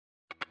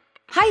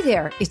Hi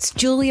there, it's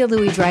Julia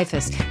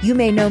Louis-Dreyfus. You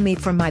may know me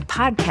from my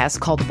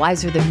podcast called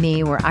Wiser Than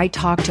Me, where I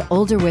talk to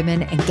older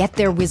women and get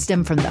their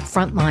wisdom from the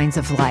front lines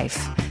of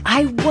life.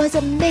 I was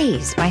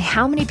amazed by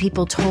how many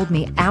people told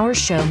me our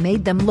show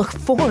made them look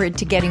forward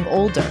to getting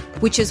older,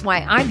 which is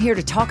why I'm here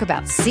to talk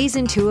about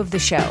season 2 of the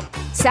show.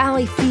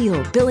 Sally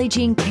Field, Billie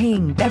Jean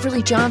King,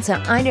 Beverly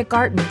Johnson, Ina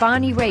Garten,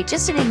 Bonnie Raitt,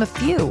 just to name a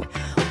few.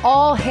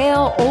 All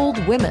hail old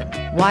women.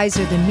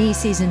 Wiser Than Me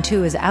season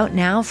 2 is out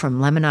now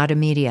from Lemonada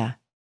Media.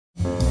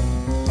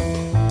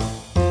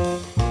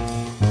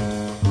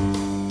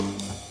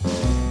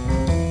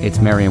 It's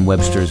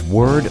Merriam-Webster's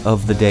Word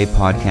of the Day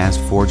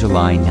podcast for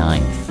July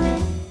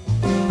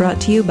 9th.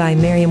 Brought to you by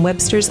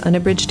Merriam-Webster's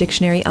Unabridged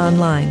Dictionary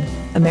Online,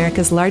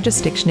 America's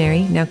largest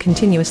dictionary, now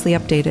continuously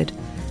updated.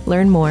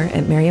 Learn more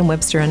at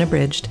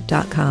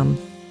merriam-websterunabridged.com.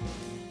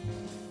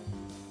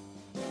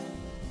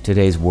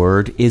 Today's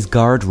word is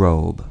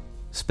garderobe,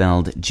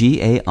 spelled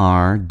G-A-R-D-E-R-O-B-E.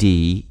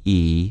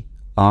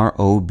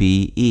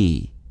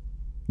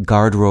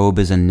 Garderobe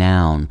is a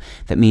noun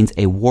that means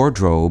a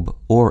wardrobe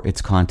or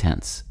its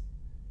contents.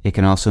 It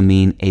can also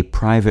mean a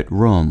private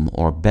room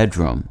or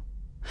bedroom.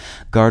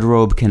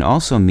 Garderobe can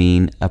also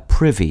mean a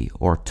privy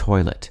or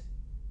toilet.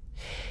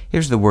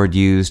 Here's the word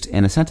used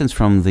in a sentence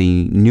from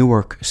the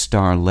Newark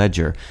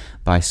Star-Ledger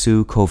by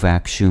Sue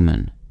Kovach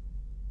Shuman.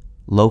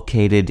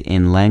 Located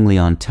in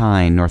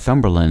Langley-on-Tyne,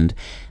 Northumberland,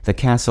 the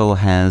castle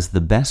has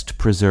the best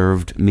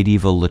preserved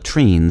medieval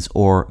latrines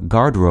or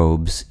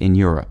garderobes in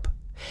Europe.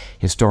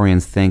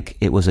 Historians think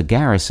it was a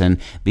garrison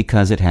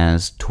because it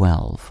has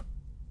 12.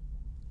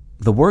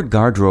 The word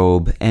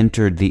garderobe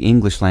entered the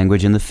English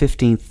language in the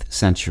 15th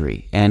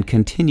century and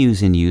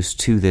continues in use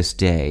to this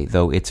day,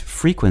 though its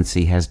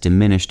frequency has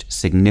diminished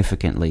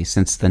significantly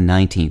since the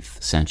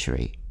 19th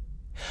century.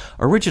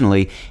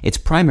 Originally, its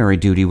primary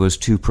duty was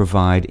to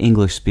provide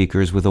English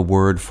speakers with a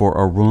word for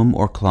a room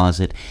or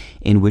closet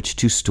in which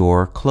to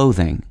store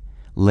clothing.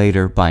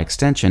 Later, by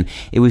extension,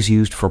 it was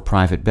used for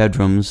private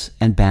bedrooms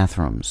and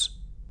bathrooms.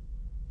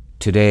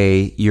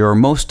 Today, you're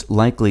most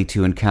likely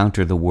to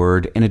encounter the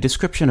word in a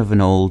description of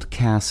an old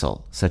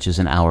castle, such as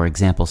in our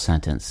example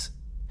sentence.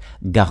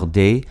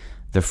 Garder,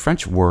 the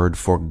French word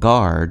for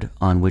guard,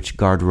 on which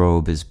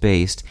garderobe is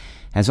based,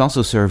 has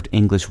also served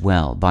English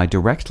well by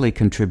directly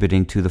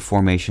contributing to the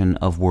formation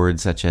of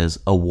words such as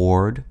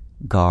award,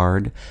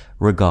 guard,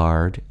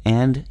 regard,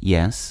 and,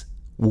 yes,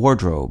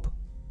 wardrobe.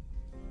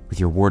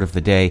 With your word of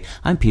the day,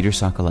 I'm Peter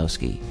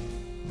Sokolowski.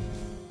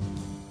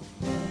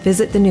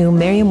 Visit the new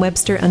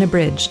Merriam-Webster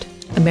Unabridged,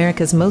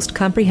 America's most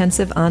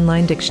comprehensive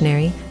online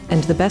dictionary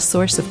and the best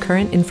source of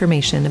current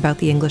information about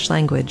the English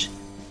language.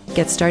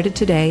 Get started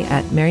today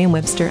at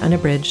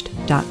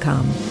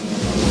merriam-websterunabridged.com.